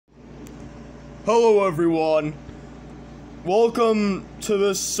Hello everyone. Welcome to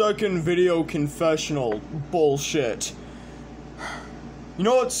this second video confessional bullshit. You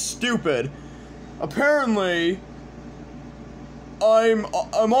know what's stupid? Apparently, I'm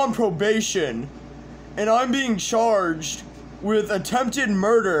on probation, and I'm being charged with attempted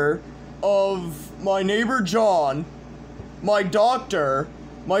murder of my neighbor John, my doctor,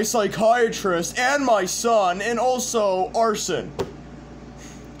 my psychiatrist, and my son, and also arson.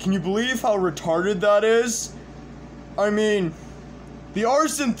 Can you believe how retarded that is? I mean, the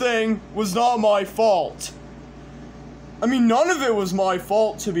arson thing was not my fault. I mean, none of it was my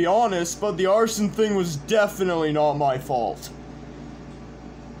fault, to be honest, but the arson thing was definitely not my fault.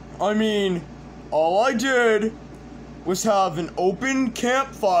 I mean, all I did was have an open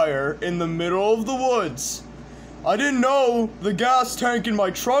campfire in the middle of the woods. I didn't know the gas tank in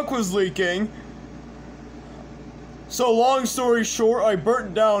my truck was leaking. So long story short, I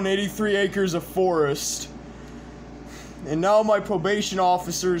burnt down 83 acres of forest. And now my probation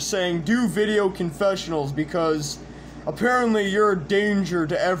officer is saying do video confessionals because apparently you're a danger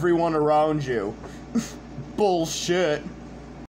to everyone around you. Bullshit.